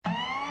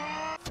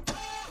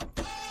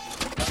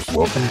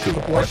Welcome to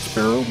the Black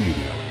Sparrow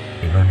Media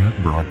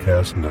Internet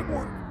Broadcast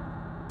Network.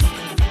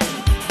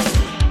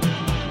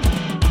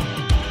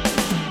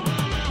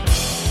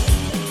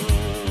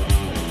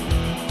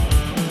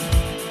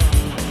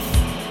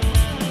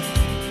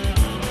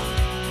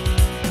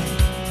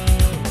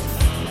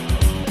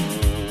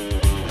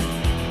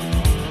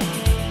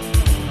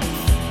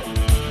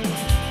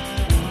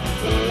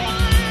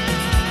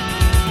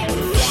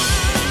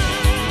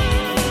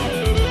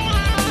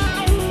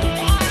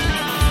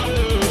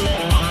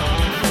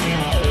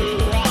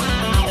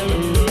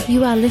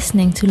 You are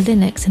listening to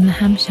Linux in the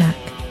Ham Shack.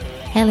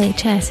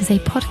 LHS is a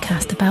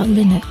podcast about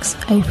Linux,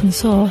 open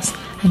source,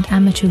 and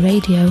amateur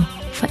radio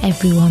for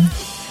everyone.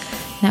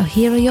 Now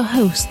here are your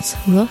hosts,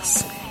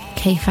 Russ,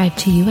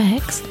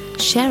 K52UX,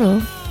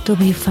 Cheryl,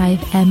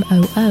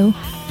 W5MOO,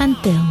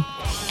 and Bill,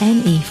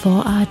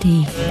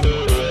 NE4RD.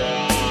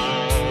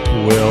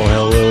 Well,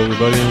 hello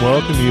everybody and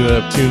welcome. You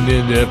have tuned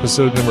in to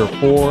episode number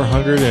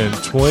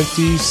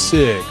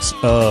 426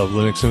 of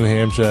Linux in the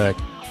Ham Shack,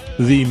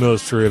 the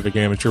most terrific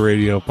amateur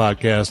radio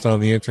podcast on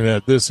the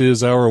internet. This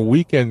is our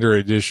weekender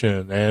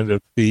edition, and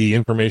if the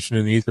information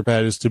in the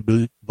Etherpad is to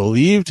be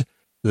believed,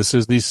 this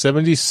is the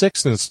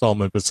 76th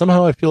installment, but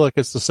somehow I feel like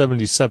it's the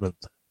 77th.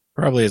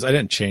 Probably is. I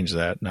didn't change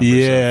that number.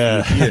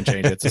 Yeah. So you didn't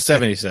change it. It's the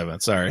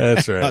 77th. Sorry.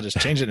 That's right. I'll just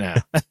change it now.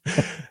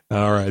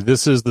 All right.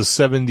 This is the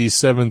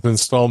 77th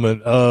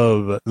installment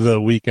of The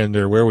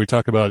Weekender, where we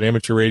talk about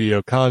amateur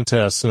radio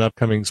contests and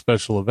upcoming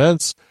special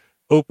events,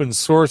 open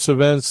source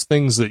events,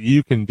 things that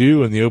you can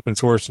do in the open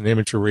source and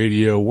amateur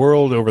radio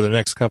world over the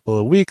next couple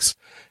of weeks.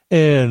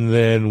 And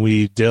then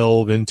we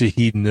delve into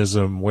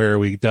hedonism, where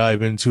we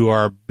dive into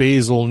our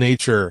basal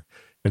nature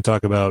and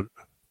talk about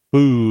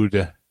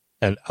food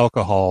and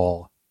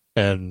alcohol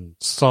and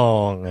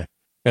song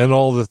and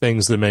all the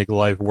things that make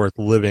life worth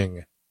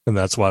living. And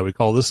that's why we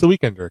call this The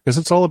Weekender, because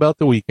it's all about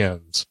the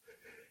weekends.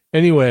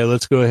 Anyway,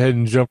 let's go ahead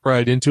and jump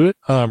right into it.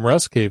 I'm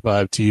Russ,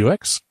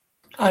 K5TUX.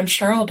 I'm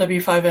Cheryl,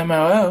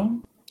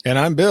 W5MOO. And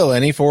I'm Bill,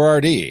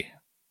 NE4RD.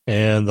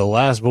 And the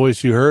last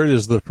voice you heard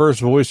is the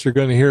first voice you're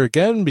going to hear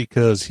again,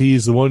 because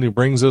he's the one who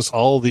brings us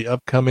all the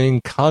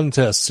upcoming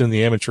contests in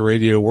the amateur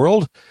radio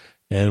world.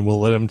 And we'll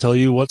let him tell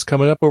you what's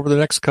coming up over the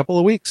next couple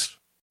of weeks.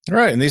 All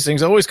right. And these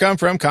things always come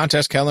from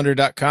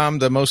contestcalendar.com,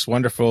 the most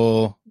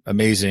wonderful,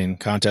 amazing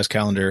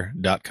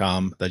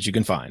contestcalendar.com that you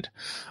can find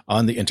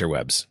on the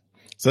interwebs.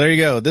 So there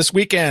you go. This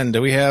weekend,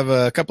 we have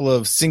a couple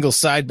of single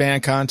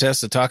sideband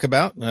contests to talk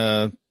about,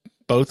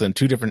 both in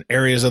two different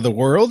areas of the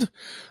world.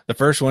 The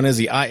first one is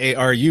the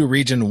IARU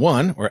Region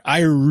 1, or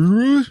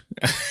IARU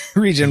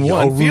Region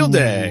 1 Field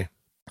Day.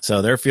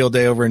 So their field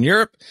day over in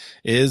Europe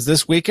is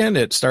this weekend.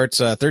 It starts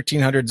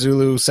 1300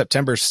 Zulu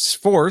September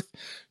 4th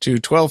to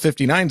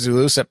 1259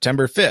 Zulu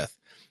September 5th.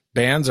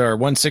 Bands are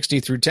 160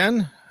 through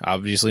 10.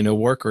 Obviously no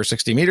work or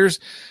 60 meters.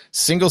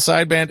 Single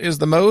sideband is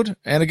the mode.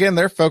 And again,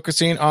 they're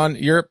focusing on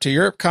Europe to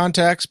Europe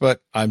contacts,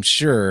 but I'm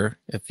sure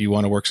if you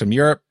want to work some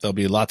Europe, there'll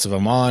be lots of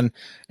them on,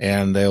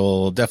 and they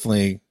will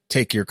definitely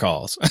take your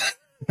calls.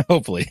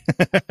 Hopefully.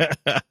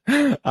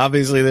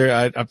 Obviously,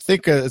 I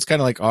think it's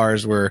kind of like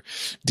ours, where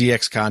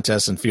DX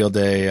contests and field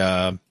day,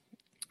 I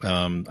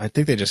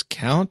think they just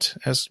count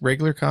as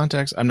regular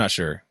contacts. I'm not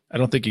sure. I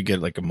don't think you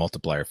get like a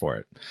multiplier for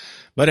it.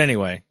 But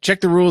anyway,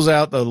 check the rules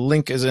out. The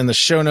link is in the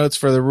show notes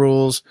for the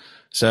rules.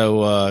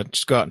 So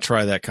just go out and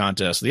try that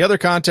contest. The other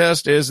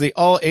contest is the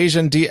All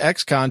Asian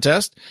DX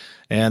contest,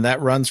 and that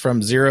runs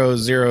from 0000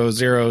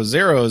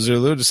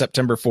 Zulu to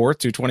September 4th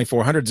to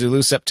 2400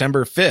 Zulu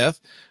September 5th.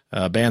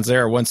 Bands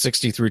there are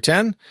 160 through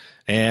 10,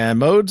 and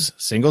modes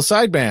single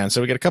sideband. So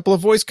we get a couple of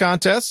voice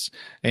contests,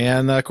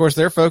 and of course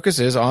their focus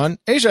is on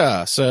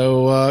Asia.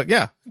 So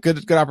yeah,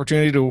 good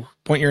opportunity to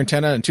point your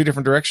antenna in two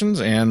different directions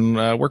and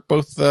work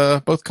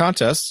both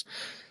contests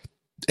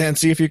and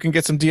see if you can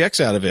get some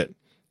DX out of it.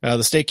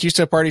 The State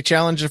Q-Step Party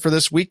Challenge for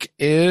this week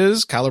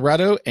is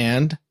Colorado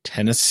and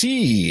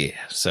Tennessee.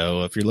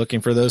 So if you're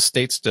looking for those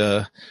states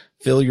to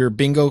fill your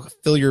bingo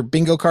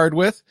card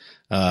with,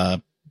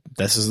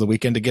 this is the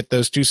weekend to get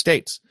those two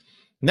states.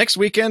 Next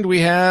weekend,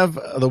 we have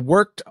the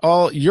Worked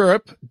All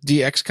Europe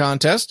DX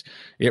contest.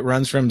 It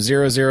runs from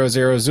 000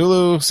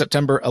 Zulu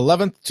September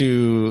 11th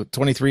to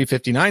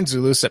 2359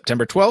 Zulu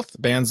September 12th.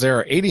 Bands there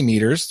are 80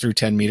 meters through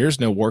 10 meters,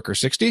 no work or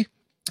 60.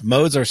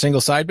 Modes are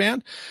single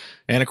sideband.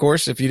 And of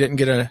course, if you didn't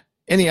get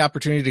any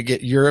opportunity to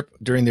get Europe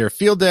during their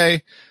field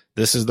day,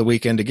 this is the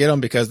weekend to get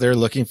them, because they're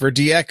looking for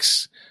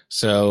DX.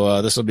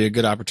 So this will be a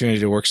good opportunity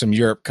to work some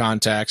Europe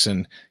contacts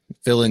and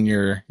fill in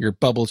your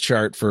bubble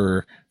chart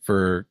for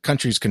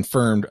countries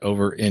confirmed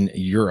over in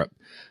Europe.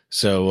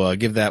 So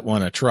give that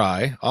one a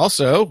try.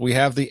 Also, we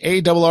have the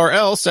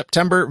ARRL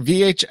September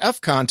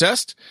VHF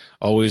contest,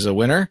 always a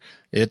winner.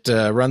 It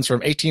runs from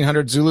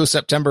 1800 Zulu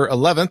September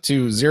 11th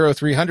to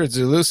 0300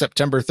 Zulu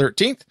September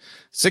 13th,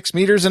 6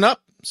 meters and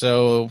up.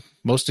 So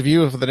most of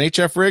you with an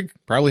HF rig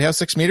probably have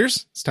 6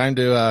 meters. It's time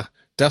to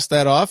dust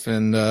that off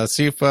and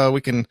see if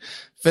we can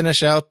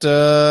finish out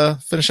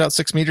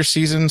 6 meter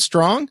season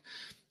strong.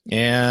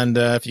 And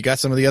if you got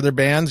some of the other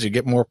bands, you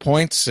get more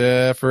points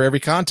for every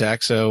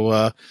contact.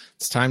 So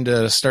it's time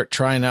to start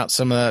trying out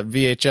some of that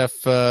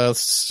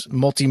VHF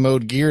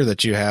multi-mode gear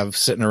that you have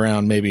sitting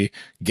around, maybe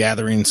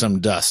gathering some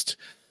dust.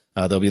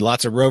 There'll be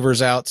lots of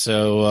rovers out,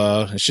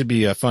 so it should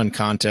be a fun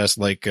contest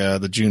like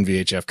the June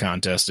VHF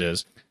contest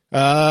is.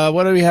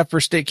 What do we have for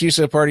State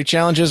QSO Party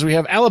challenges? We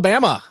have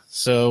Alabama.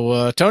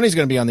 So Tony's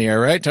going to be on the air,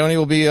 right? Tony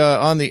will be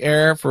on the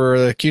air for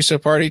the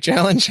QSO Party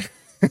challenge.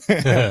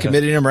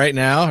 Committing him right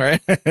now, right?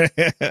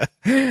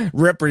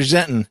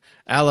 Representing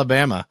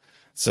Alabama.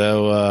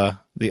 So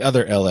the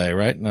other LA,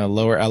 right?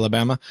 Lower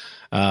Alabama.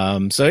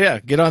 So yeah,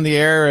 get on the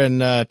air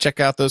and check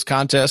out those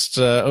contests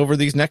over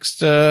these next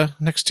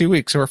 2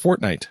 weeks or a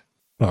fortnight.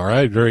 All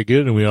right, very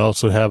good. And we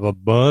also have a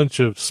bunch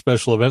of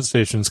special event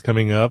stations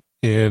coming up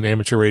in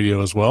amateur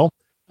radio as well.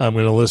 I'm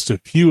going to list a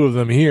few of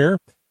them here.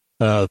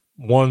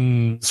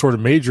 One sort of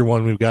major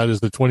one we've got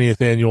is the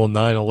 20th annual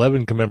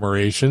 9/11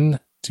 commemoration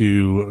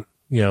to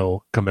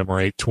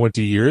commemorate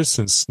 20 years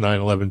since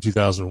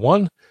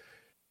 9/11/2001.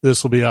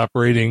 This will be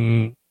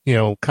operating,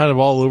 kind of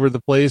all over the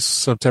place,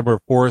 September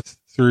 4th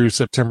through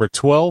September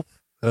 12th.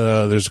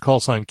 There's a call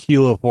sign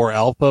Kilo 4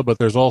 Alpha, but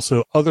there's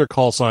also other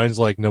call signs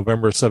like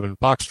November 7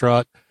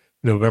 Foxtrot,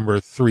 November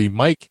 3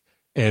 Mike,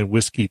 and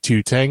Whiskey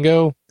 2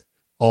 Tango,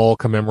 all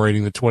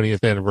commemorating the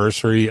 20th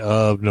anniversary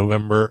of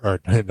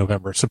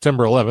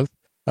September 11th.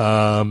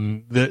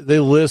 They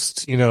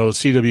list,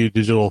 CW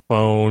digital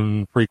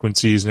phone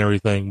frequencies and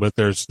everything, but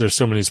there's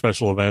so many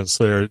special events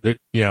there that,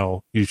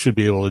 you should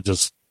be able to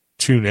just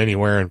tune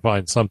anywhere and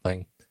find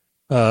something.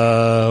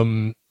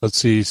 Let's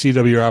see,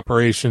 CW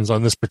operations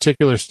on this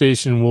particular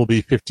station will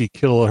be 50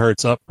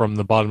 kilohertz up from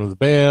the bottom of the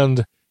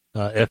band.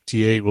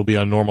 FT8 will be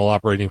on normal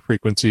operating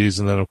frequencies.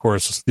 And then, of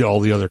course, all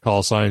the other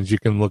call signs you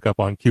can look up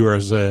on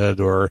QRZ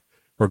or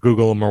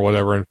Google them or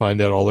whatever and find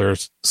out all their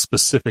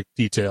specific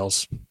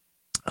details.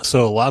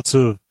 So lots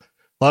of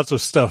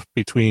stuff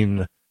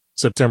between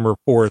September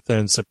 4th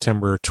and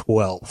September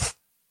 12th.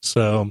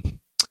 So,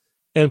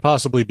 and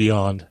possibly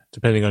beyond,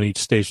 depending on each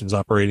station's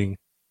operating.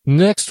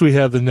 Next, we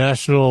have the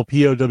National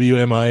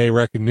POW/MIA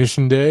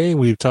Recognition Day.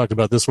 We've talked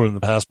about this one in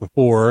the past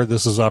before.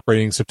 This is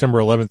operating September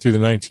 11th through the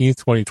 19th,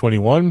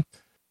 2021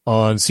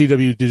 on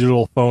CW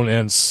digital phone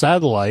and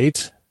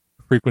satellite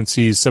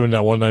frequencies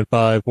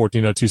 7.195,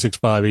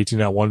 14.265,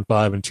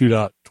 18.15, and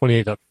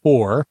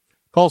 2.28.4.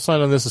 Call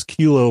sign on this is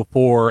Kilo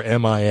 4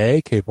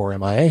 MIA,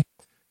 K4MIA.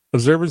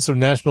 Observance of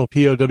National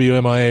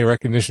POW/MIA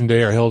Recognition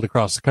Day are held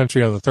across the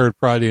country on the third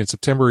Friday in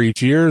September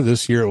each year.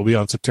 This year it will be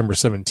on September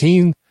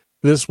 17th.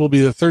 This will be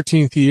the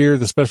 13th year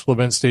the special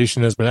event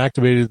station has been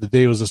activated. The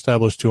day was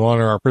established to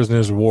honor our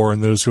prisoners of war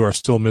and those who are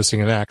still missing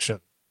in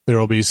action. There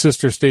will be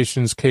sister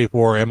stations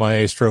K4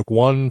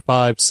 MIA/1,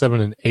 5,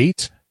 7, and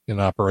 8 in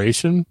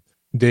operation.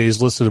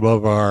 Days listed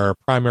above our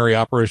primary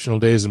operational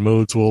days and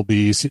modes will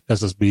be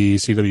SSB,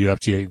 CW,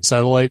 FT8, and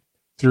satellite.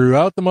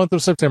 Throughout the month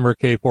of September,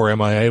 K4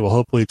 MIA will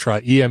hopefully try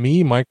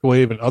EME,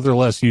 microwave, and other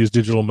less used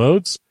digital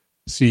modes.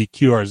 See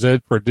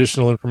QRZ for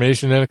additional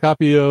information and a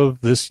copy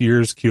of this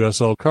year's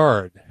QSL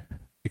card.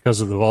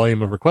 Because of the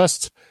volume of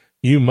requests,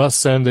 you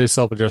must send a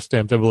self-addressed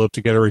stamped envelope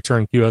to get a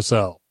return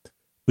QSL.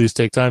 Please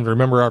take time to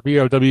remember our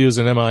POWs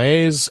and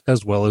MIAs,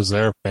 as well as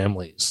their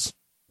families.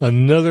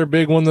 Another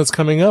big one that's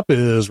coming up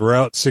is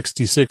Route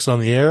 66 on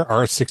the air,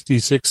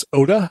 R66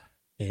 OTA,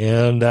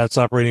 and that's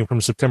operating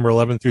from September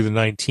 11th through the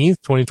 19th,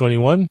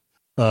 2021.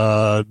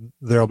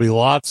 There'll be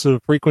lots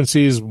of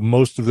frequencies.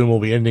 Most of them will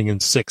be ending in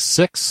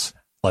 66,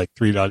 like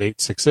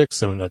 3.866,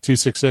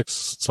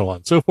 7.266, so on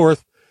and so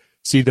forth.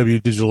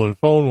 CW digital and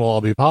phone will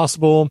all be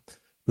possible.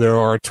 There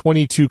are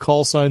 22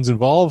 call signs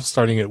involved,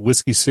 starting at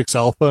Whiskey 6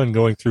 Alpha and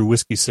going through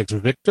Whiskey 6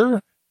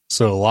 Victor.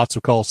 So lots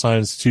of call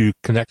signs to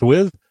connect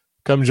with.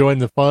 Come join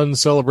the fun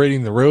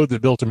celebrating the road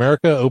that built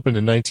America. Opened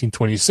in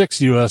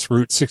 1926, U.S.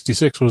 Route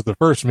 66 was the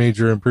first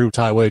major improved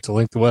highway to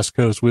link the West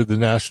Coast with the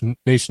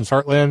nation's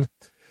heartland.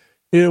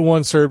 It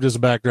once served as a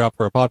backdrop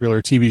for a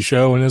popular TV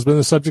show and has been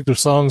the subject of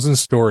songs and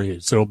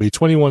stories. There will be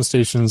 21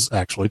 stations,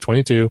 actually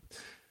 22,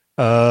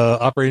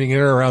 operating in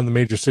or around the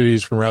major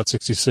cities from Route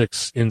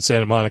 66 in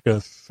Santa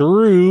Monica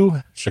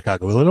through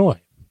Chicago,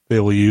 Illinois. They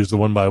will use the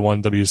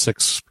 1x1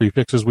 W6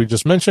 prefixes we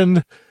just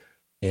mentioned,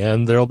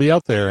 and they'll be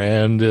out there.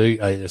 And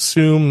I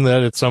assume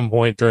that at some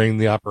point during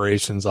the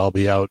operations, I'll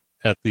be out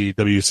at the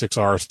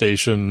W6R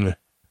station,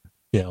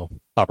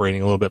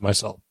 operating a little bit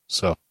myself.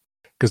 So,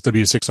 because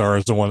W6R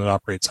is the one that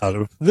operates out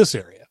of this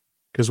area,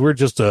 because we're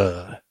just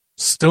a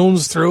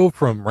stone's throw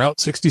from Route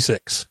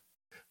 66.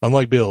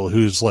 Unlike Bill,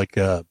 who's like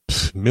a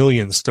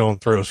million stone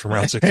throws from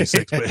Route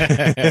 66.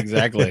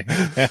 Exactly.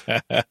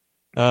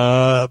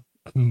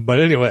 But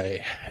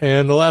anyway,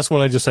 and the last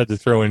one I just had to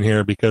throw in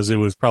here because it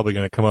was probably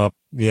going to come up,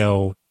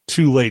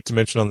 too late to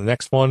mention on the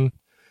next one,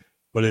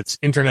 but it's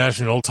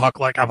International Talk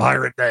Like a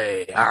Pirate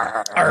Day.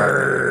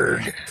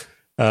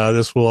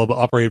 This will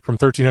operate from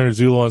 1300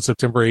 Zulu on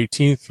September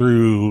 18th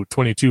through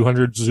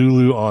 2200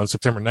 Zulu on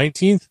September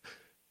 19th.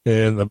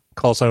 And the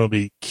call sign will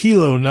be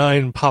Kilo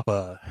 9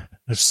 Papa.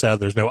 It's sad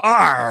there's no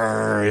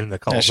R in the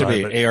call That should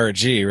sign, be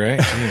ARG,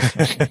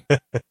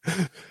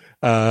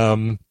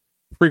 right?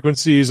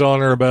 Frequencies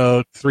on or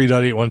about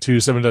 3.812,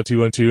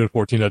 7.212, and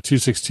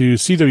 14.262.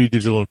 CW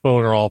Digital and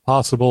Phone are all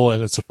possible,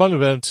 and it's a fun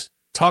event.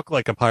 Talk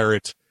like a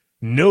pirate.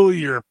 Know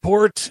your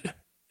port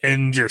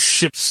and your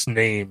ship's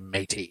name,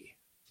 matey.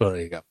 So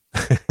there you go.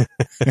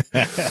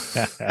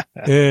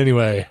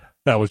 Anyway,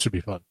 that one should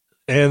be fun.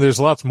 And there's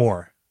lots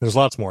more.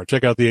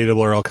 Check out the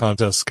ARRL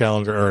contest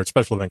calendar or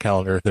special event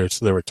calendar.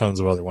 There were tons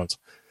of other ones.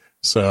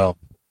 So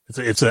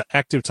it's an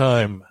active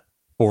time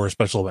for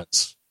special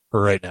events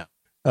for right now.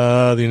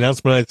 The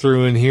announcement I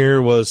threw in here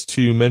was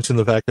to mention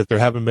the fact that there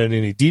haven't been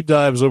any deep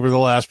dives over the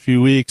last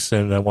few weeks,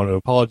 and I want to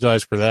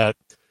apologize for that.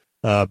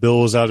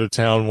 Bill was out of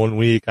town 1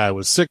 week. I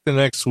was sick the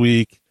next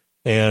week,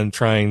 and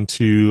trying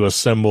to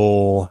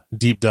assemble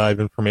deep dive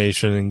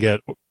information and get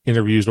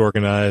interviews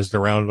organized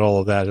around all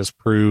of that has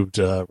proved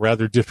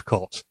rather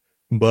difficult.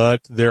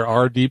 But there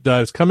are deep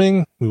dives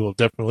coming.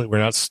 We're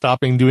not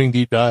stopping doing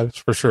deep dives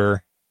for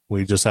sure.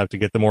 We just have to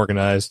get them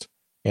organized.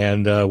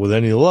 And with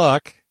any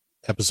luck,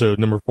 episode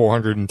number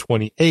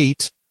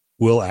 428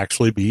 will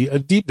actually be a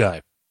deep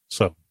dive.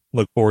 So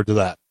look forward to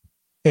that.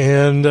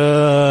 And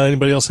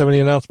anybody else have any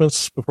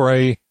announcements before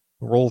I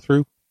roll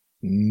through?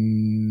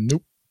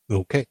 Nope.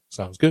 Okay,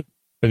 sounds good.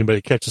 If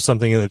anybody catches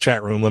something in the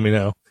chat room, let me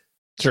know.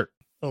 Sure.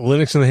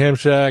 Linux in the Ham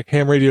Shack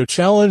Ham Radio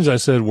Challenge. I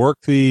said work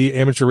the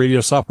Amateur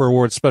Radio Software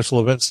Awards special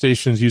event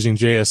stations using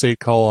JS8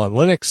 call on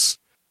Linux.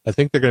 I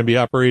think they're going to be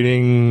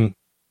operating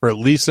for at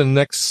least the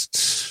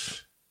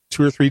next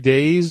 2 or 3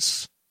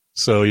 days.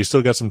 So you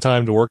still got some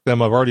time to work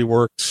them. I've already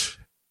worked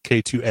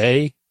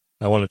K2A.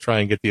 I want to try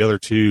and get the other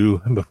two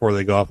before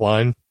they go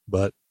offline,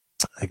 but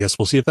I guess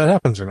we'll see if that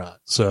happens or not.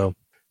 So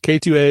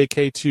K2A,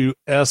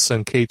 K2S,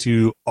 and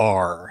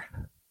K2R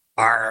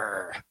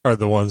are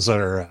the ones that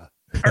are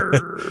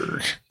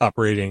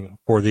operating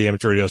for the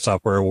Amateur Radio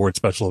Software Award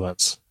special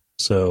events.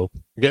 So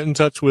get in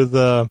touch with,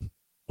 what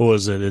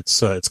was it?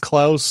 It's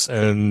Klaus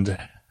and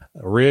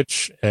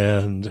Rich,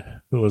 and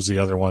who was the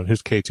other one?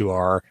 Who's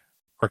K2R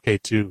or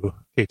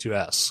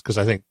K2S? Because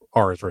I think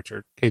R is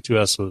Richard.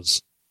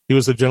 K2S he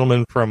was the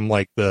gentleman from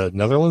like the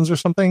Netherlands or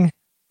something.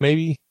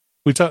 Maybe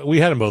we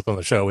had them both on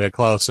the show. We had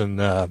Klaus and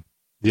the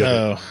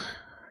other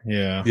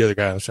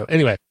guy on the show.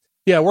 Anyway,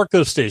 yeah, work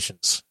those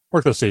stations.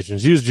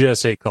 Use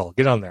JS8 call.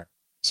 Get on there.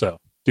 So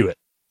do it.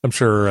 I'm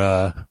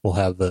sure we'll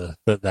have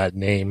that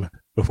name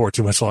before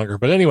too much longer.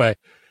 But anyway,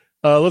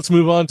 let's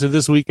move on to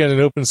this weekend in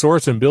open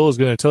source. And Bill is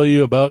going to tell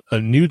you about a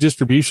new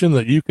distribution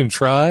that you can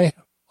try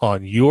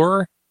on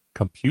your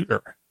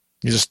computer.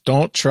 You just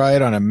don't try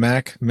it on a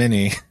Mac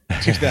Mini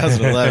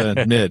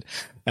 2011 mid.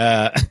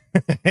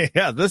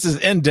 Yeah, this is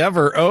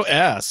Endeavor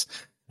OS.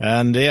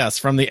 And yes,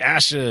 from the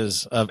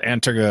ashes of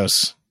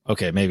Antergos.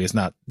 Okay, maybe it's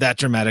not that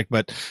dramatic,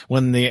 but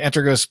when the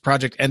Antergos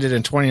project ended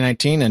in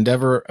 2019,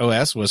 Endeavor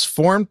OS was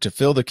formed to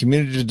fill the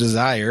community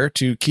desire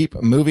to keep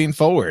moving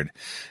forward.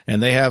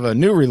 And they have a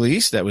new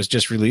release that was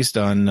just released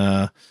on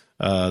the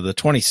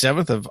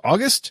 27th of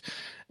August.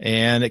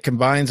 And it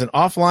combines an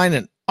offline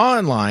and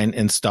online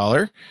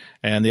installer.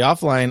 And the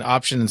offline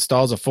option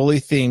installs a fully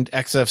themed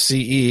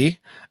XFCE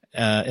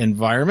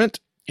environment.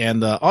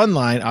 And the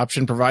online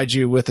option provides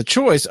you with a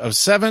choice of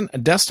 7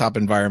 desktop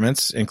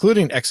environments,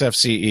 including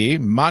XFCE,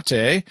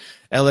 Mate,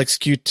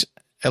 LXQt,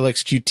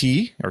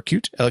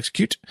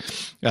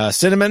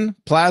 Cinnamon,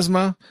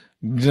 Plasma,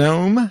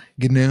 GNOME,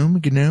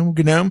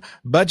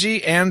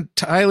 Budgie, and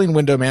tiling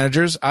window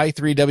managers,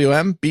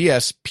 i3WM,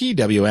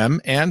 BSPWM,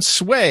 and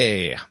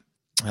Sway.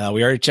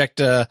 We already checked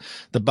the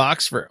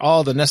box for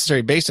all the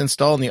necessary base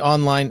install in the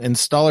online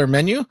installer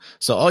menu.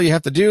 So all you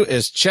have to do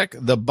is check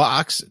the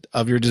box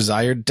of your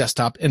desired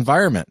desktop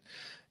environment.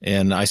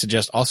 And I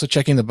suggest also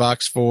checking the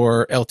box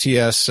for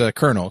LTS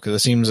kernel, because it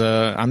seems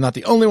I'm not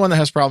the only one that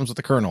has problems with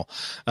the kernel.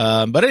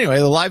 But anyway,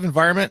 the live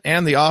environment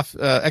and the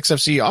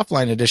XFCE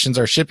offline editions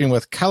are shipping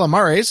with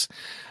Calamares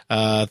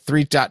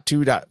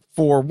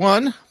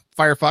 3.2.41,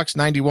 Firefox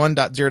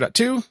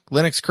 91.0.2,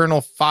 Linux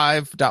kernel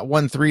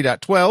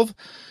 5.13.12,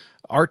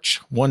 Arch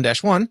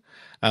 1-1,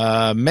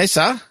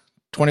 Mesa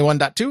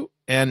 21.2,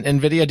 and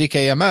NVIDIA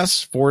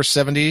DKMS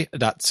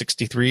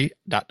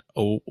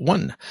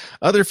 470.63.01.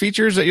 Other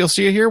features that you'll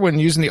see here when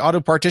using the auto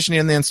partitioning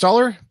in the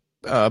installer,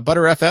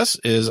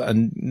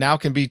 ButterFS now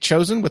can be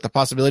chosen with the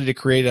possibility to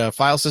create a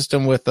file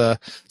system with a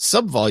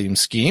subvolume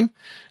scheme.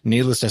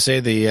 Needless to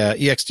say, the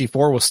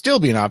ext4 will still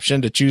be an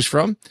option to choose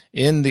from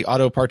in the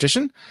auto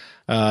partition.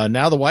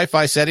 Now the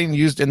Wi-Fi setting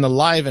used in the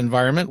live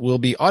environment will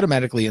be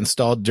automatically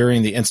installed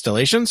during the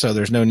installation, so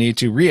there's no need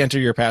to re-enter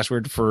your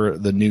password for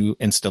the new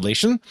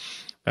installation.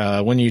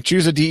 When you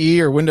choose a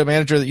DE or window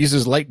manager that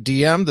uses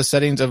LightDM, the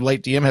settings of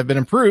LightDM have been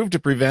improved to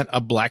prevent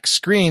a black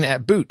screen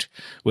at boot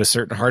with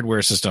certain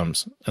hardware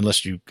systems,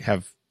 unless you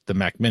have the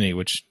Mac Mini,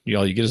 which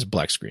all you get is a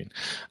black screen.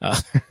 No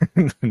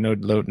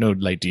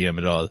LightDM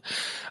at all.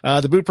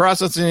 The boot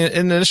process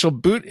in initial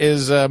boot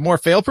is more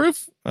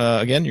fail-proof,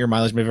 Again, your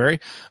mileage may vary.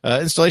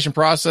 Installation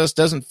process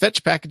doesn't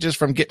fetch packages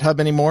from GitHub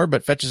anymore,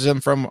 but fetches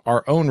them from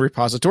our own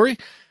repository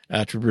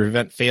to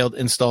prevent failed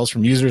installs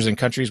from users in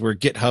countries where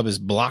GitHub is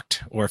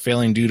blocked or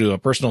failing due to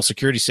personal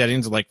security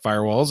settings like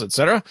firewalls,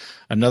 etc.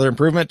 Another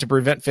improvement to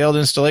prevent failed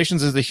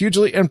installations is the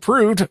hugely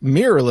improved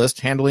mirror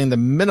list handling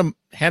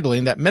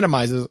that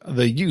minimizes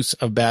the use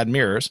of bad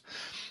mirrors.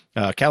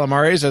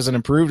 Calamares has an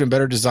improved and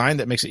better design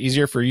that makes it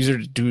easier for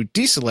users to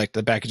deselect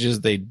the packages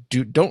they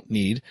don't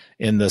need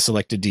in the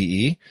selected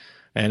DE.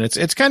 And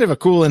it's kind of a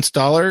cool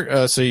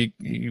installer. So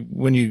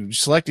when you're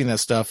selecting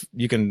that stuff,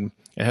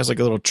 it has like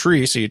a little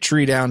tree. So you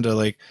tree down to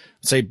like,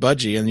 say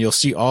Budgie, and you'll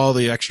see all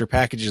the extra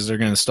packages they're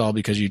going to install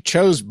because you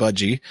chose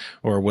Budgie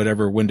or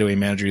whatever windowing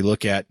manager you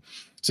look at.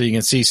 So you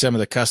can see some of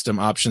the custom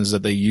options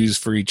that they use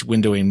for each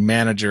windowing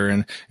manager.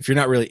 And if you're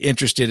not really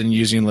interested in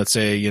using, let's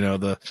say,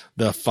 the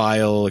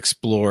file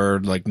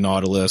explorer like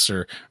Nautilus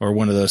or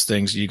one of those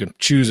things, you can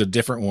choose a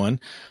different one.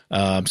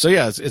 So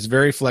yeah, it's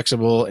very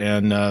flexible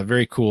and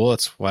very cool.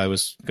 That's why I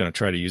was going to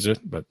try to use it,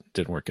 but it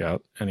didn't work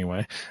out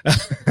anyway.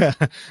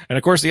 And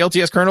of course, the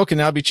LTS kernel can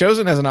now be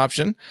chosen as an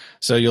option.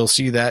 So you'll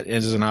see that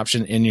as an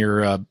option in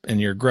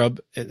your grub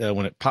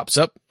when it pops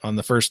up on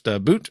the first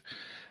boot.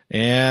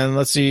 And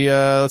let's see.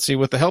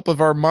 With the help of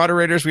our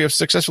moderators, we have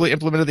successfully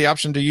implemented the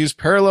option to use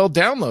parallel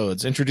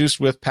downloads introduced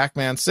with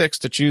Pacman 6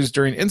 to choose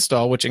during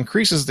install, which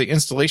increases the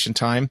installation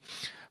time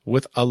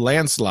with a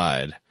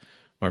landslide,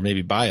 or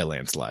maybe by a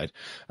landslide.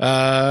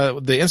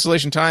 The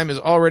installation time is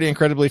already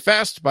incredibly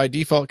fast by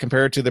default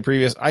compared to the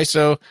previous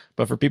ISO,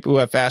 but for people who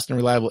have fast and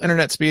reliable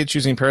internet speed,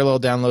 choosing parallel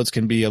downloads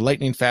can be a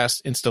lightning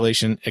fast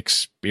installation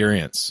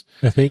experience.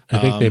 I think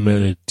they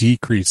meant it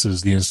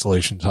decreases the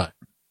installation time.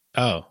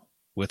 Oh.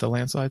 With a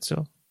landslide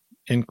still?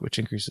 Which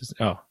increases?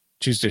 Oh,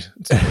 choose to.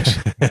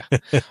 Yeah.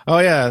 Oh,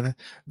 yeah.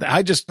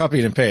 I just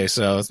copied and paste,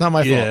 so it's not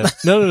my fault.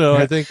 No.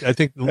 I think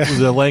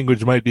the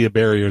language might be a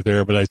barrier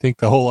there, but I think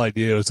the whole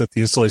idea is that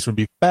the installation would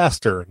be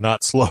faster,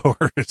 not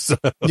slower. So.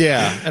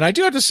 Yeah, and I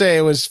do have to say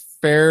it was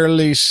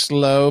fairly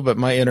slow, but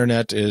my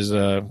internet is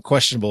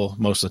questionable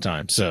most of the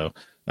time. So,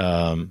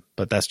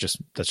 but that's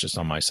just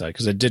on my side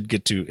because I did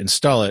get to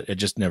install it. It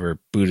just never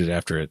booted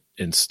after it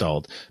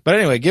installed. But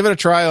anyway, give it a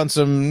try on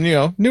some,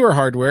 newer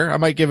hardware. I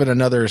might give it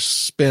another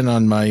spin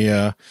on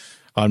my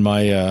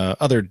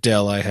other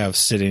Dell I have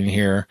sitting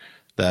here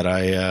that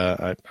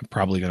I'm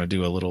probably going to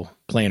do a little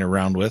playing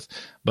around with.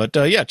 But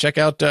yeah, check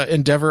out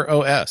Endeavor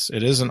OS.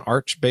 It is an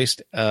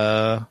Arch-based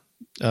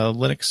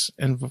Linux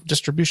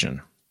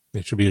distribution.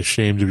 You should be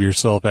ashamed of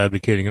yourself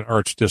advocating an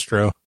Arch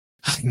distro.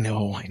 I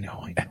know.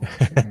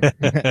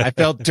 I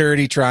felt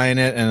dirty trying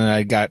it,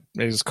 and it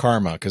was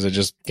karma because it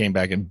just came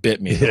back and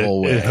bit me the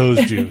whole way. It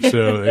hosed you,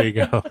 so there you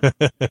go.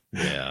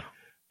 Yeah.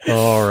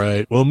 All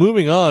right. Well,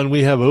 moving on,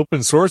 we have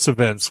open source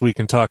events we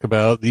can talk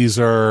about. These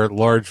are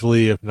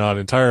largely, if not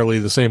entirely,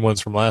 the same ones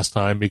from last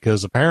time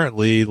because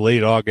apparently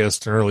late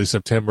August and early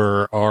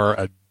September are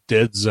a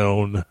dead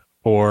zone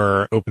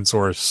for open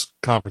source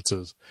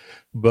conferences.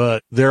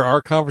 But there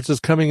are conferences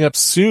coming up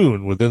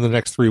soon within the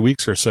next 3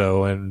 weeks or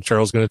so, and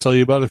Charles going to tell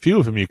you about a few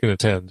of them you can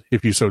attend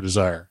if you so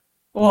desire.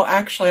 Well,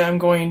 actually, I'm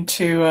going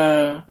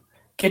to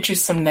get you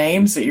some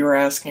names that you were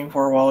asking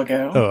for a while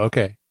ago. Oh,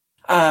 okay.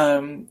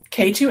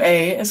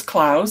 K2A is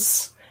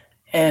Klaus,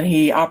 and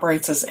he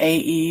operates as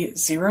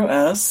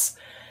AE0S.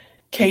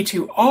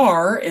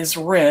 K2R is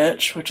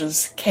Rich, which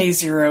is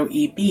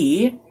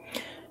K0EB.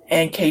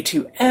 And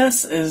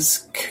K2S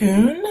is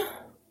Kuhn.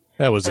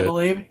 That was I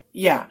believe.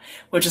 Yeah,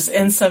 which is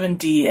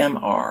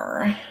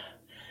N7DMR.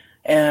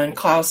 And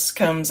Klaus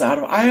comes out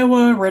of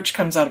Iowa, Rich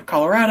comes out of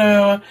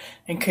Colorado,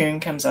 and Kuhn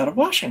comes out of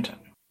Washington.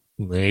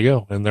 There you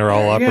go. And they're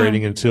all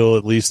operating until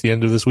at least the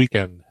end of this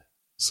weekend.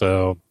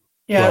 So,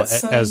 yeah,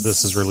 as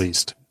this is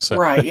released. So.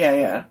 Right,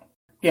 yeah.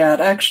 Yeah,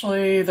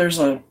 there's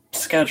a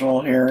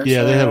schedule here.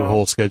 Yeah, they have a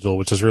whole schedule,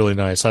 which is really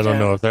nice. I don't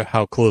know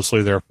how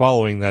closely they're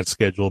following that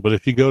schedule, but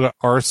if you go to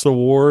Ars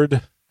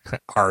Award,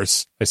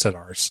 Ars, I said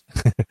Ars,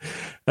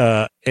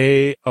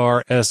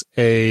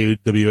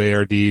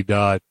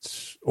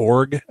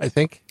 arsaward.org, I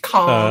think.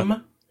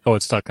 Com.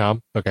 It's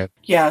 .com? Okay.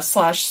 Yeah,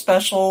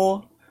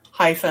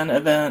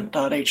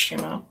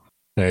 /special-event.html.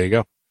 There you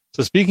go.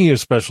 So speaking of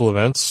special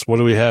events, what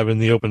do we have in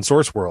the open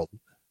source world?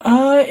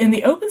 In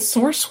the open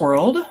source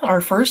world, our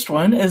first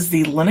one is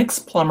the Linux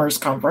Plumbers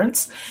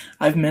Conference.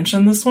 I've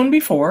mentioned this one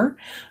before,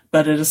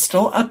 but it is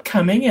still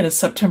upcoming. It is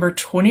September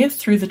 20th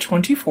through the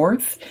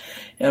 24th.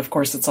 Of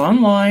course, it's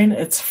online.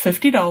 It's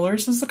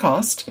 $50 is the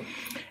cost.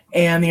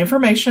 And the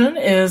information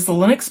is the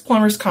Linux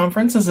Plumbers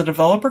Conference is a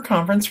developer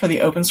conference for the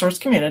open source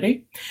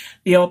community.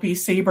 The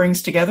LPC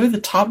brings together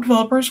the top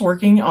developers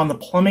working on the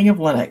plumbing of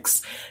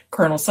Linux,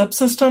 kernel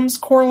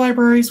subsystems, core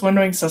libraries,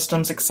 windowing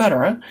systems,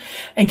 etc.,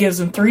 and gives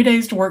them 3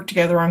 days to work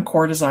together on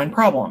core design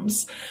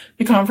problems.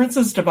 The conference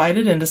is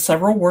divided into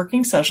several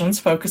working sessions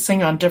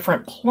focusing on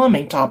different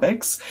plumbing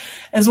topics,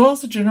 as well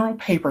as a general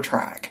paper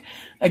track.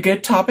 A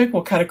good topic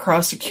will cut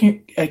across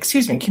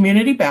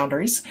community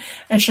boundaries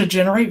and should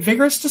generate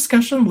vigorous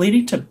discussion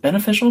leading to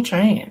beneficial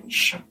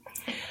change.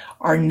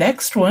 Our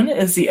next one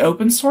is the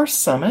Open Source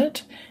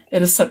Summit.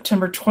 It is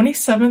September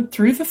 27th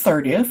through the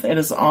 30th. It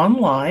is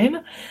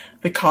online.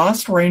 The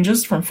cost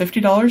ranges from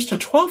 $50 to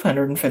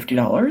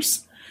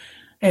 $1,250.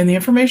 And the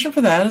information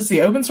for that is the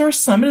Open Source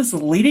Summit is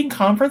the leading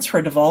conference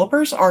for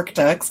developers,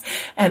 architects,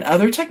 and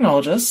other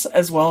technologists,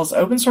 as well as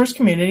open source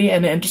community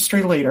and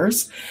industry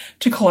leaders,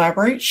 to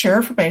collaborate, share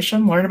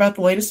information, learn about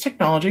the latest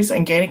technologies,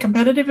 and gain a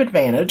competitive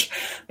advantage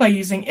by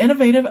using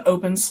innovative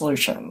open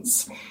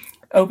solutions.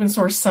 Open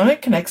Source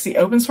Summit connects the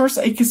open source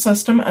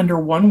ecosystem under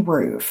one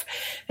roof.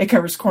 It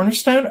covers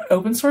cornerstone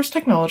open source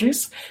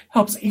technologies,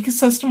 helps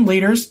ecosystem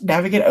leaders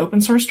navigate open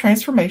source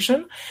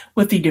transformation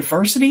with the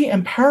Diversity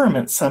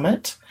Empowerment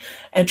Summit,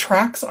 and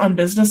tracks on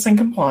business and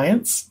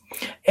compliance,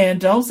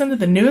 and delves into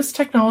the newest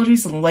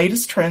technologies and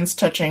latest trends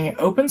touching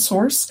open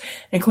source,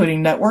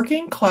 including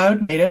networking,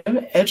 cloud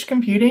native, edge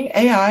computing,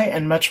 AI,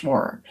 and much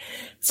more.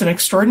 It's an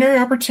extraordinary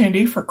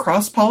opportunity for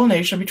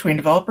cross-pollination between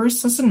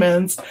developers,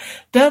 sysadmins,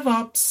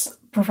 DevOps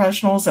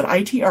professionals, and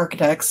IT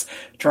architects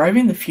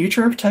driving the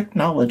future of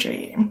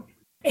technology.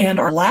 And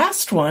our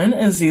last one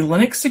is the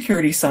Linux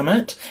Security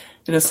Summit.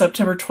 It is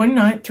September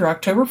 29th through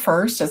October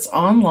 1st. It's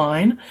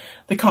online.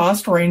 The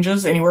cost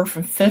ranges anywhere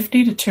from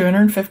 $50 to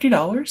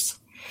 $250.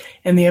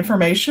 And the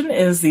information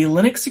is the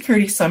Linux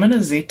Security Summit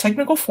is a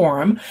technical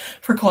forum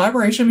for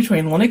collaboration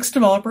between Linux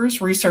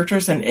developers,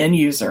 researchers, and end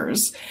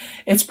users.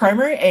 Its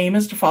primary aim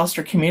is to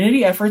foster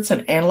community efforts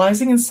in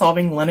analyzing and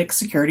solving Linux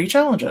security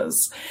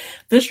challenges.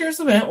 This year's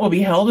event will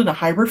be held in a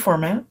hybrid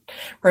format.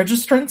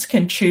 Registrants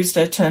can choose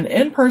to attend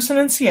in person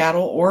in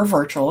Seattle or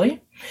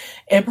virtually.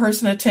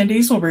 In-person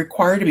attendees will be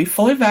required to be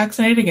fully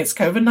vaccinated against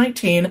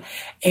COVID-19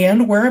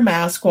 and wear a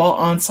mask while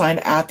on-site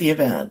at the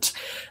event.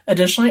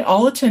 Additionally,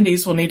 all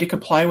attendees will need to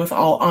comply with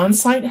all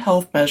on-site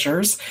health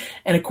measures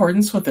in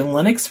accordance with the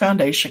Linux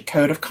Foundation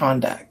Code of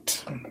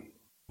Conduct.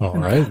 All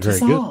right,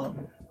 very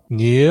good.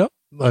 Yeah,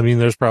 I mean,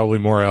 there's probably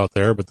more out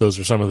there, but those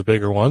are some of the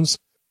bigger ones.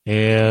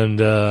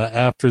 And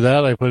after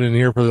that, I put in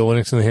here for the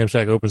Linux in the Ham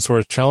Shack Open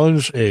Source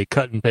Challenge, a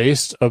cut and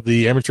paste of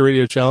the Amateur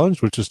Radio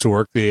Challenge, which is to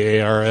work the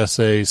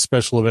ARSA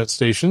special event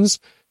stations,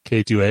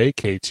 K2A,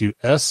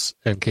 K2S,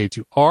 and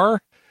K2R,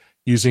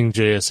 using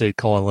JS8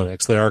 Call on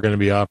Linux. They are going to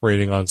be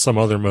operating on some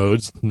other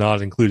modes,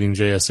 not including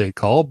JS8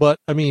 Call, but,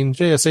 I mean,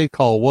 JS8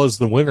 Call was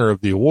the winner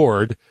of the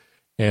award,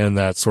 and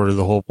that's sort of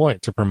the whole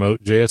point, to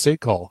promote JS8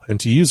 Call and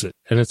to use it,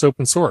 and it's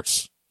open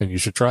source, and you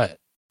should try it.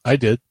 I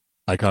did.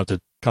 I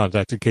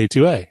contacted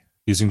K2A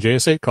using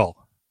JS8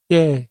 Call.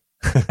 Yay.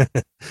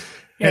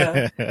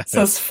 Yeah. It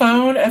says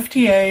phone,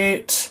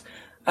 FT8,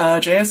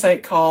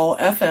 JS8 Call,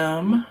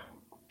 FM.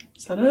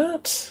 Is that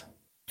it?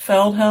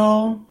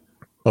 Feldhell.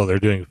 Oh, they're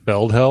doing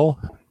Feldhell?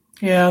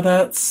 Yeah,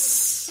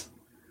 that's...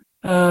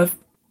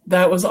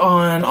 that was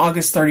on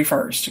August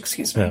 31st,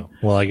 excuse me. Yeah.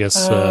 Well, I guess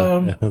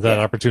that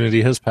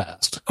opportunity has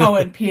passed. Oh,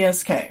 and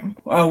PSK.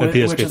 Oh, and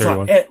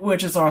PSK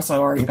which is also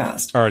already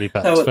passed. Already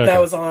passed. That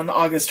was on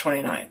August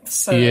 29th.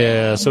 So,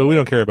 yeah, so we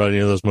don't care about any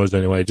of those modes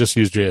anyway. Just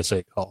use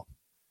JS8 Call.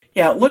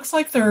 Yeah, it looks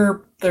like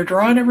they're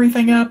drawing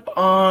everything up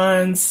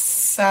on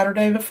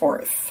Saturday the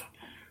 4th.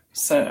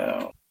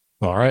 So.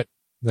 All right.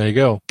 There you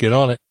go. Get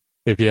on it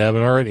if you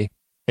haven't already.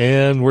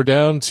 And we're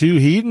down to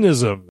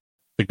hedonism,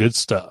 the good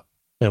stuff.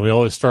 And we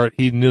always start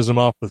hedonism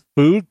off with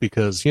food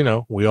because, you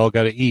know, we all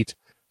got to eat.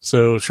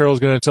 So Cheryl's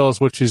going to tell us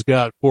what she's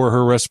got for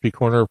her recipe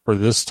corner for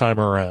this time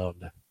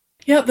around.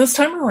 Yeah, this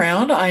time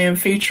around I am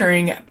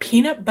featuring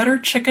peanut butter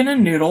chicken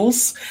and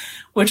noodles,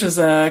 which is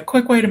a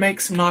quick way to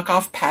make some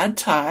knockoff pad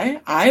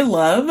thai. I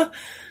love.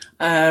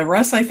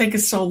 Russ, I think,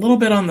 is still a little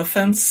bit on the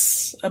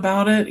fence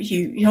about it.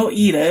 He'll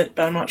eat it,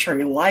 but I'm not sure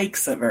he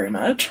likes it very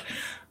much.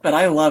 But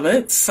I love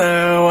it.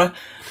 So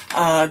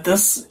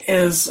this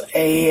is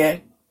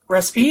a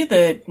recipe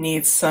that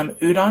needs some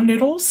udon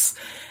noodles,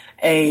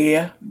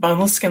 a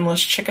boneless,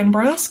 skinless chicken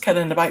breast cut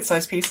into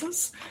bite-sized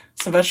pieces,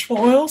 some vegetable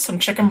oil, some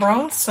chicken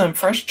broth, some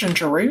fresh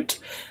ginger root,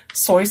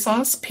 soy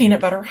sauce,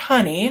 peanut butter,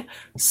 honey,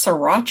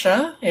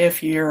 sriracha,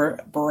 if you're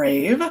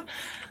brave,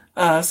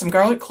 some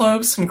garlic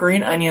cloves, some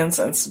green onions,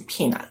 and some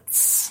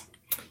peanuts.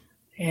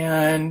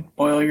 And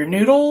boil your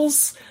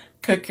noodles,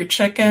 cook your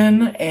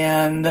chicken,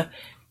 and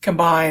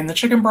combine the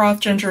chicken broth,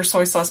 ginger,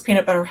 soy sauce,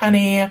 peanut butter,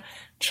 honey,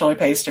 chili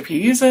paste if you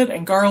use it,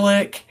 and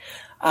garlic.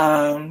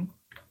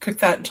 Cook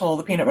that until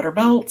the peanut butter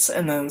melts,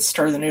 and then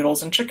stir the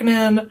noodles and chicken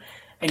in,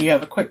 and you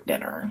have a quick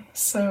dinner.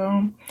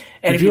 So,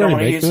 and if you don't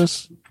want to use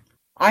this,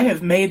 I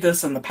have made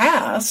this in the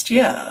past.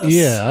 Yes.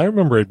 Yeah, I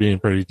remember it being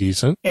pretty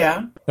decent.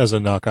 Yeah. As a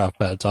knockoff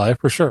pad thai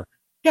for sure.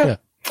 Yeah.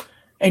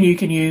 And you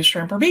can use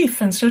shrimp or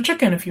beef instead of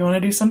chicken if you want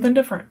to do something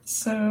different.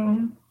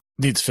 So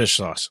needs fish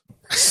sauce.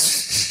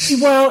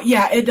 Well,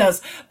 yeah, it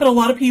does. But a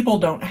lot of people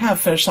don't have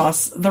fish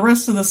sauce. The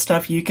rest of the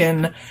stuff you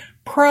can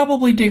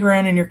probably dig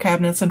around in your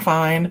cabinets and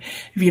find.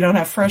 If you don't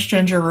have fresh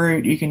ginger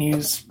root, you can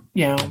use,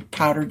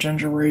 powdered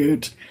ginger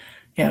root.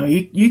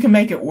 You can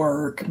make it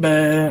work, but,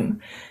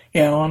 and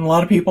a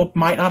lot of people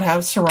might not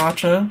have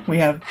sriracha. We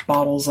have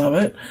bottles of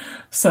it.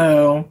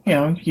 So,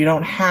 you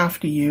don't have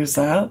to use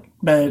that,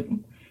 but,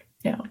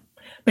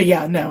 But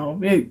yeah,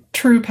 no,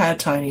 true pad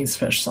thai needs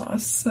fish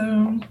sauce.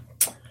 So,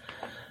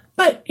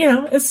 but you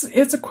know, it's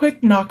a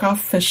quick knockoff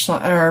fish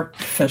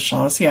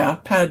sauce. Yeah,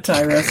 pad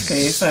thai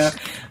recipe. So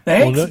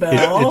thanks,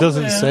 Bill. It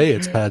doesn't say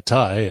it's pad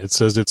thai. It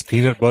says it's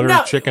peanut butter,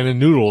 chicken, and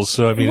noodles.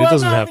 So I mean, it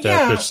doesn't have to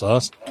have fish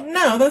sauce.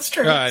 No, that's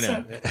true. I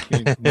know.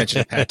 You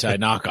mentioned pad thai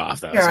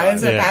knockoff. Though, yeah, right,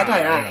 it's a pad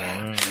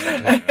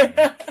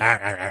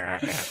thai.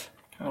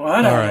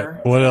 Whatever. All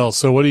right. What else?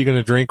 So what are you going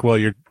to drink while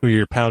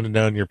you're pounding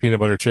down your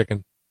peanut butter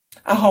chicken?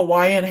 A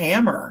Hawaiian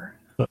hammer.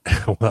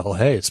 Well,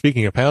 hey,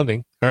 speaking of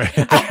pounding, all right.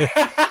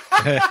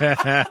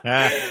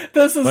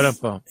 This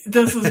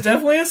is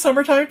definitely a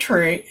summertime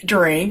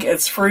drink.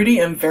 It's fruity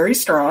and very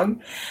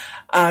strong.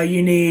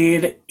 You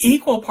need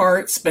equal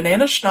parts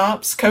banana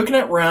schnapps,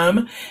 coconut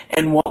rum,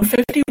 and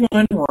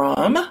 151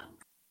 rum.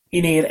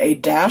 You need a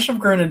dash of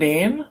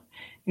grenadine.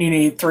 You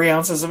need 3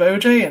 ounces of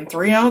OJ and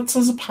 3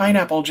 ounces of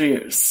pineapple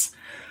juice.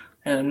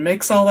 And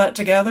mix all that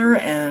together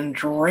and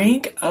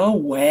drink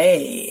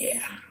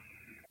away.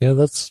 Yeah,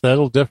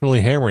 that'll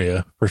definitely hammer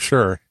you for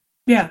sure.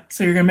 Yeah,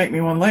 so you're gonna make me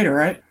one later,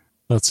 right?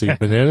 Let's see: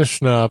 banana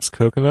schnapps,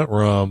 coconut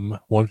rum,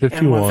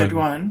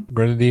 151,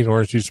 grenadine,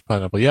 orange juice,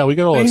 pineapple. Yeah, we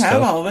got all that stuff. We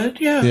have all of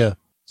it. Yeah. Yeah.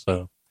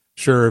 So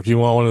sure, if you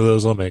want one of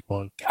those, I'll make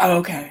one.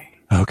 Okay.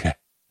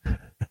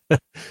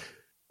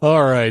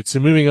 All right. So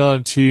moving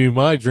on to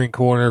my drink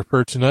corner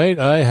for tonight,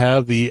 I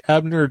have the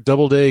Abner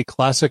Doubleday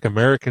Classic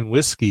American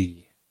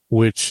Whiskey,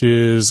 which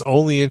is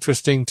only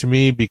interesting to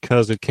me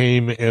because it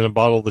came in a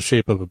bottle the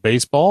shape of a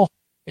baseball.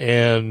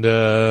 And,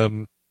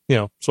 so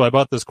I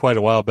bought this quite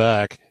a while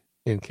back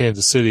in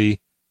Kansas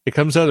City. It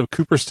comes out of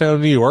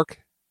Cooperstown, New York,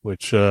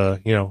 which,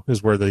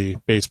 is where the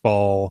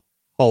Baseball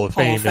Hall of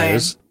Fame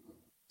is.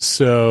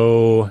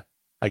 So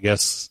I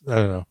guess, I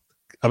don't know.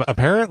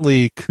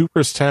 Apparently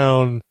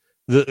Cooperstown,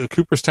 the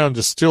Cooperstown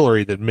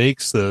distillery that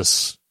makes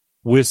this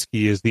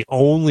whiskey is the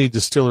only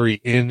distillery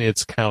in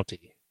its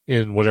county,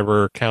 in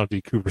whatever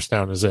county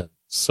Cooperstown is in.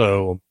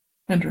 So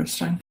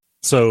interesting.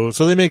 So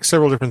they make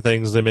several different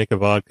things. They make a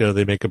vodka,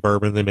 they make a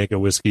bourbon, they make a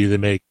whiskey, they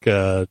make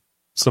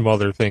some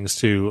other things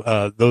too.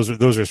 Those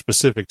are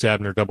specific to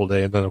Abner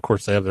Doubleday, and then of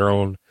course they have their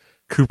own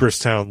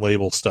Cooperstown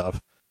label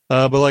stuff.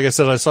 But like I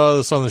said, I saw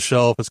this on the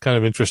shelf. It's kind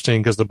of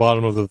interesting because the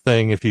bottom of the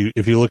thing, if you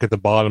look at the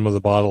bottom of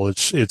the bottle,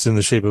 it's in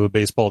the shape of a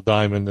baseball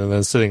diamond, and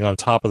then sitting on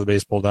top of the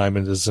baseball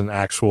diamond is an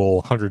actual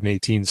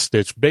 118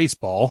 stitch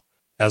baseball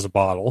as a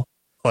bottle.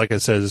 Like I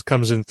said, it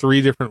comes in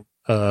 3 different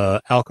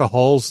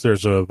alcohols.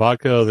 There's a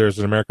vodka, there's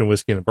an American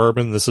whiskey, and a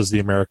bourbon. This is the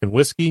American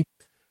whiskey.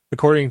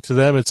 According to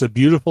them, it's a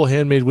beautiful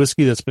handmade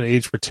whiskey that's been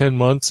aged for 10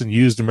 months in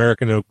used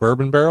American oak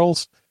bourbon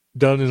barrels,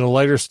 done in a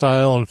lighter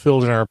style and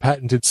filled in our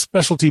patented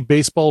specialty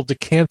baseball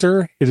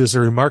decanter. It is a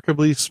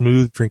remarkably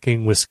smooth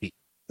drinking whiskey.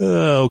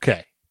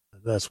 Okay.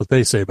 That's what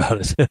they say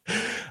about it.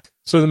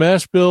 So the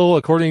mash bill,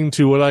 according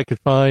to what I could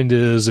find,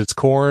 is it's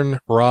corn,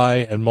 rye,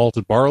 and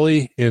malted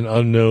barley in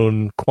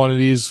unknown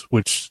quantities,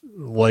 which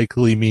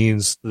likely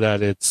means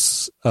that it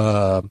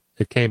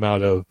came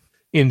out of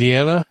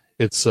Indiana.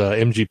 It's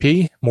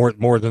MGP,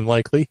 more than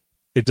likely.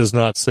 It does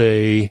not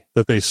say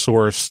that they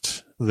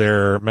sourced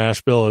their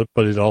mash bill,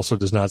 but it also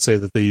does not say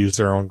that they use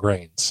their own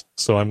grains.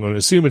 So I'm going to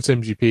assume it's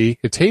MGP.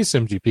 It tastes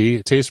MGP.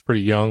 It tastes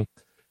pretty young.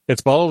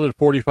 It's bottled at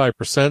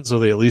 45%, so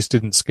they at least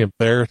didn't skimp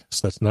there.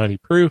 So that's 90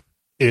 proof.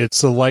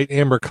 It's a light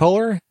amber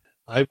color.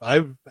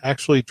 I've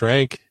actually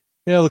drank,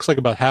 it looks like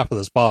about half of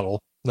this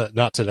bottle.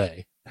 Not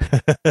today.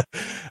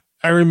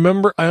 I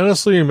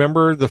honestly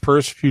remember the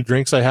first few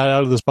drinks I had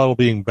out of this bottle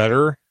being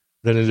better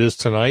than it is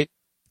tonight.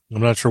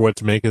 I'm not sure what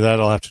to make of that.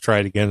 I'll have to try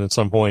it again at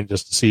some point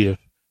just to see if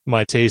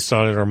my taste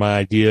on it or my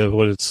idea of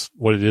what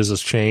it is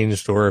has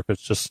changed, or if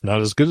it's just not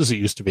as good as it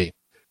used to be.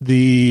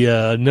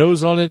 The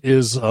nose on it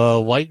is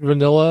light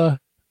vanilla,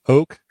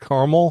 oak,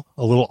 caramel,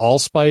 a little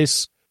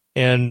allspice,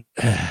 and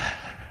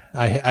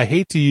I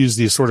hate to use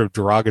these sort of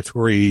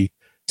derogatory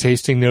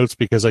tasting notes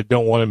because I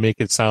don't want to make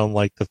it sound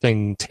like the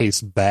thing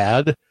tastes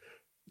bad.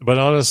 But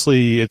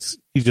honestly,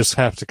 you just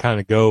have to kind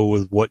of go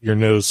with what your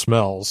nose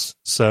smells.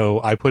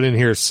 So I put in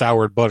here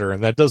soured butter,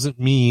 and that doesn't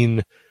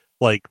mean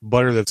like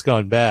butter that's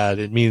gone bad.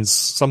 It means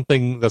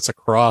something that's a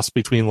cross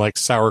between like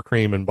sour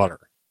cream and butter.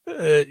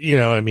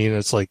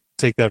 It's like,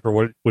 take that for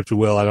what you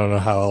will. I don't know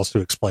how else to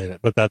explain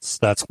it, but that's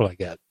what I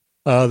get.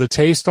 The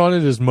taste on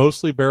it is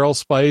mostly barrel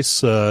spice,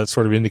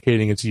 sort of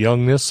indicating its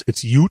youngness.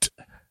 It's Ute.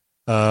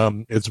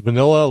 It's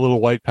vanilla, a little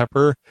white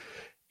pepper,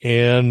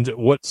 and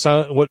what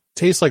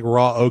tastes like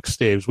raw oak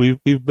staves. We've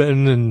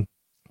been and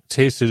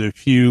tasted a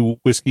few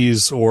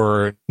whiskeys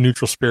or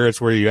neutral spirits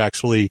where you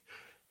actually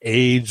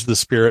age the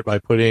spirit by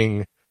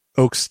putting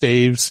oak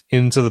staves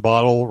into the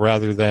bottle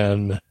rather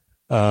than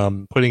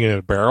putting it in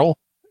a barrel.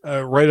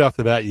 Right off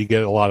the bat, you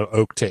get a lot of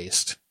oak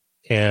taste,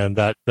 and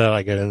that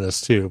I get in this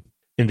too,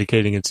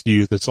 indicating its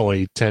youth. It's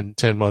only 10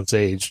 months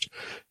aged,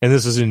 and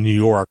this is in New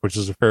York, which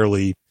is a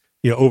fairly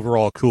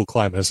overall cool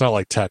climate. It's not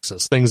like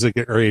Texas. Things that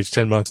are aged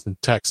 10 months in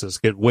Texas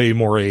get way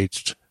more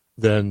aged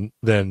than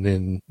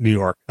in New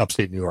York,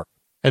 upstate New York.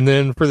 And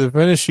then for the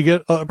finish, you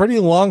get a pretty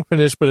long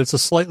finish, but it's a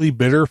slightly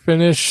bitter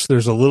finish.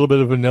 There's a little bit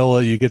of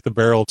vanilla. You get the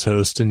barrel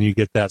toast, and you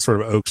get that sort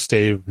of oak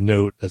stave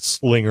note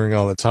that's lingering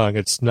on the tongue.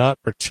 It's not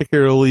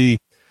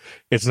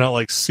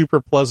like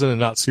super pleasant and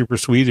not super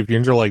sweet. If you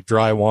enjoy like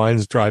dry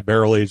wines, dry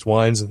barrel-aged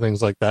wines and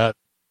things like that,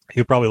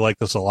 you'll probably like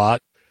this a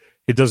lot.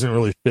 It doesn't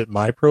really fit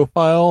my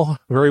profile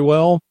very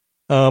well,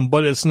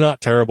 but it's not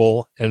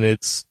terrible, and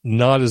it's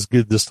not as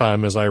good this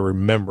time as I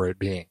remember it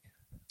being.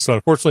 So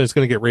unfortunately, it's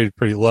going to get rated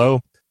pretty low.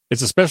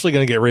 It's especially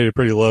going to get rated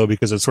pretty low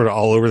because it's sort of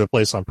all over the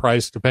place on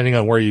price. Depending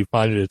on where you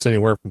find it, it's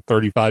anywhere from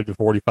 $35 to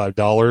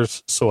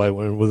 $45. So I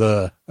went with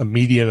a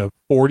median of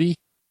 40.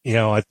 You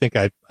know, I think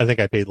I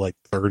paid like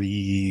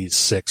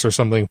 36 or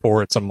something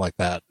for it, something like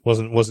that.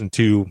 Wasn't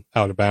too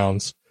out of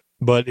bounds,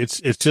 but it's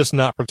just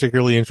not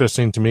particularly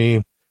interesting to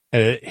me,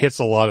 and it hits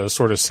a lot of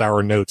sort of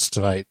sour notes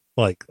tonight,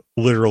 like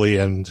literally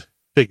and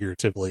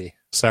figuratively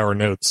sour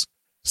notes.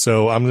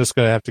 So I'm just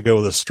going to have to go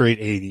with a straight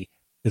 80.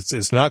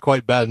 It's not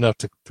quite bad enough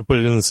to put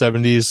it in the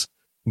 70s,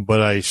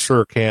 but I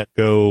sure can't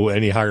go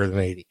any higher than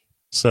 80.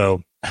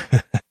 So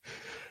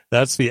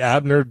that's the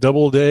Abner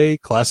Double Day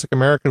Classic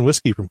American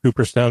Whiskey from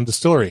Cooperstown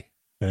Distillery.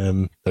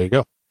 And there you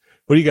go.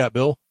 What do you got,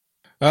 Bill?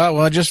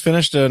 Well, I just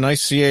finished a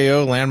nice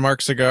CAO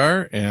Landmark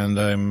cigar, and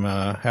I'm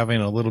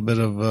having a little bit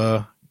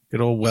of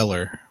good old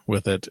Weller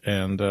with it,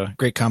 and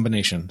great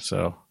combination.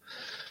 So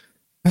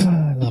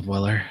I love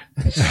Weller.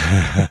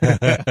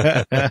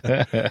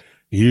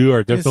 You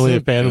are definitely a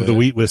fan of the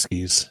wheat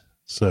whiskeys.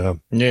 So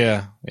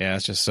yeah,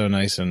 it's just so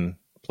nice and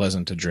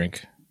pleasant to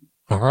drink.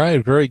 All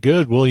right, very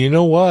good. Well, you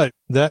know what?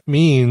 That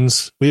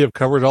means we have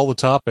covered all the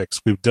topics.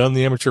 We've done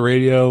the amateur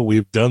radio,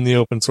 we've done the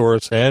open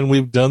source, and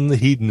we've done the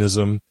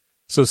hedonism.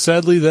 So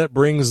sadly, that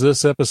brings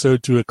this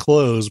episode to a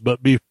close.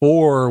 But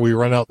before we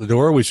run out the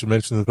door, we should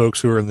mention the folks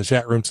who are in the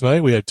chat room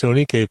tonight. We had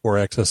Tony,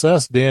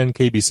 K4XSS, Dan,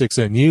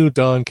 KB6NU,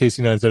 Don,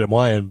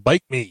 KC9ZMY, and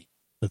Bike Me.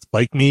 That's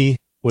Bike Me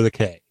with a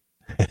K.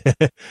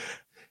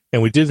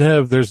 And we did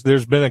have, there's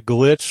been a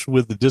glitch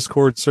with the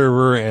Discord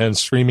server and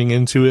streaming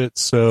into it,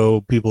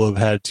 so people have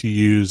had to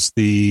use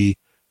the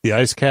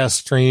IceCast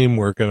stream.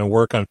 We're going to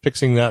work on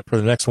fixing that for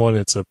the next one.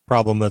 It's a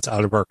problem that's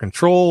out of our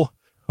control.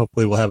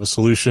 Hopefully we'll have a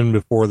solution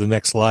before the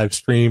next live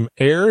stream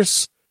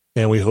airs,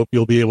 and we hope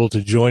you'll be able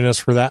to join us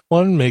for that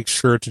one. Make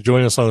sure to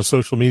join us on the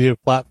social media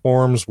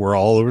platforms. We're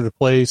all over the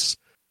place.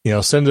 You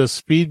know, send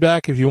us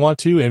feedback if you want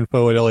to,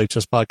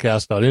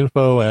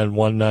 info@lhspodcast.info and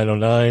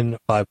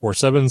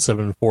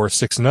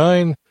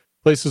 1-909-547-7469,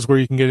 places where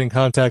you can get in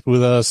contact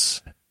with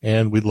us,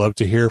 and we'd love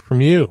to hear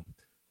from you.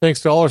 Thanks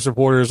to all our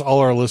supporters, all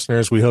our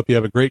listeners. We hope you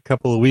have a great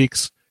couple of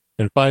weeks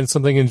and find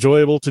something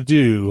enjoyable to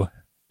do,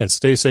 and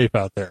stay safe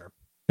out there.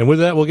 And with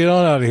that, we'll get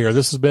on out of here.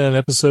 This has been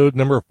episode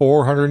number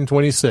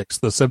 426,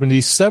 the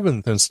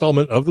 77th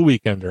installment of The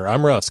Weekender.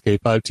 I'm Russ,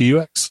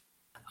 K5TUX.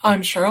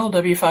 I'm Cheryl,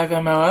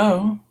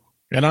 W5MOO.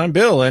 And I'm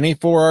Bill,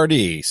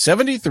 NE4RD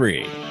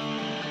 73.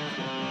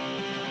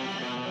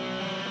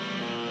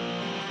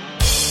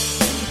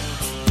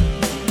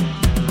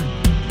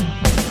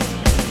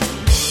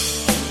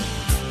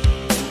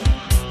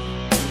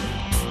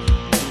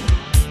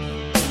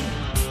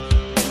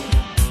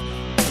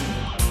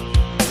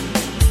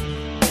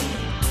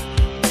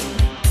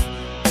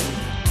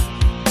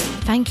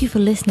 Thank you for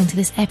listening to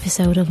this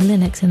episode of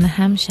Linux in the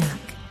Ham Shack.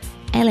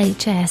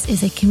 LHS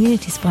is a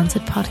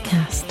community-sponsored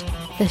podcast.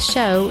 The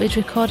show is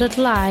recorded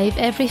live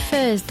every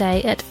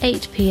Thursday at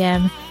 8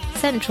 p.m.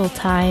 Central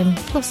Time,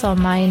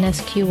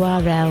 ±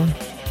 QRL.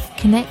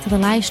 Connect to the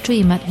live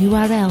stream at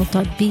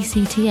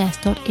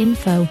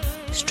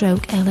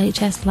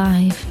url.bcts.info/LHS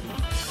Live.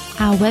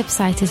 Our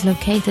website is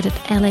located at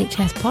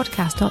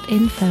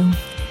lhspodcast.info.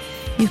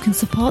 You can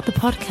support the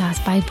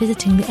podcast by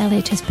visiting the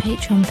LHS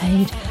Patreon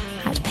page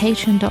at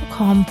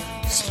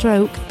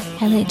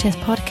patreon.com/LHS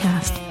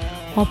Podcast,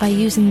 or by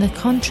using the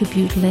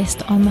contribute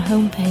list on the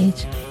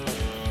homepage.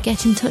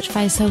 Get in touch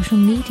via social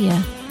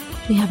media.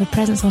 We have a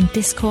presence on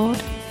Discord,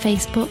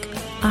 Facebook,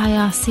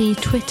 IRC,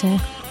 Twitter,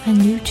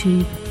 and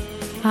YouTube.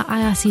 Our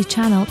IRC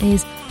channel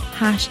is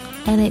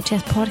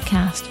 #LHS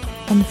Podcast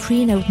on the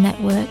Freenode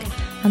network,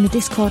 and the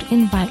Discord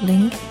invite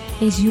link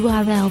is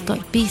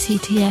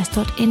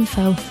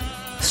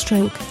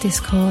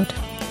url.bcts.info/Discord.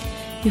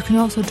 You can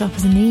also drop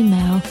us an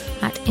email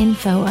at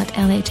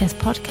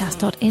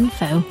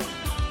info@lhspodcast.info,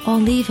 or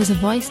leave us a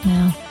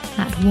voicemail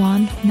at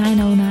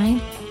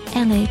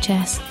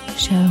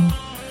 1-909-LHS-SHOW.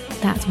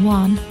 That's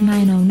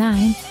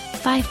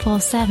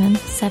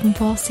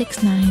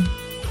 1-909-547-7469.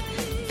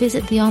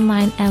 Visit the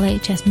online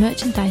LHS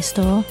merchandise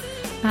store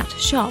at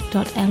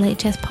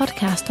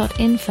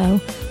shop.lhspodcast.info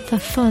for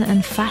fun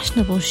and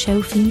fashionable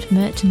show-themed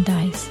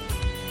merchandise.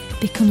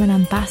 Become an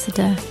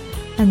ambassador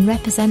and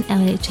represent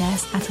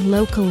LHS at a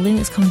local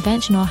Linux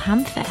convention or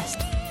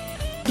Hamfest.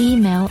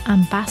 Email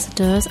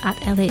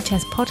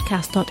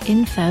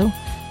ambassadors@lhspodcast.info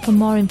for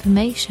more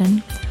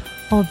information,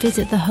 or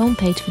visit the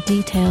homepage for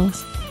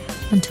details.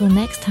 Until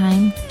next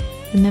time,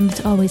 remember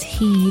to always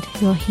heed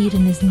your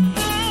hedonism.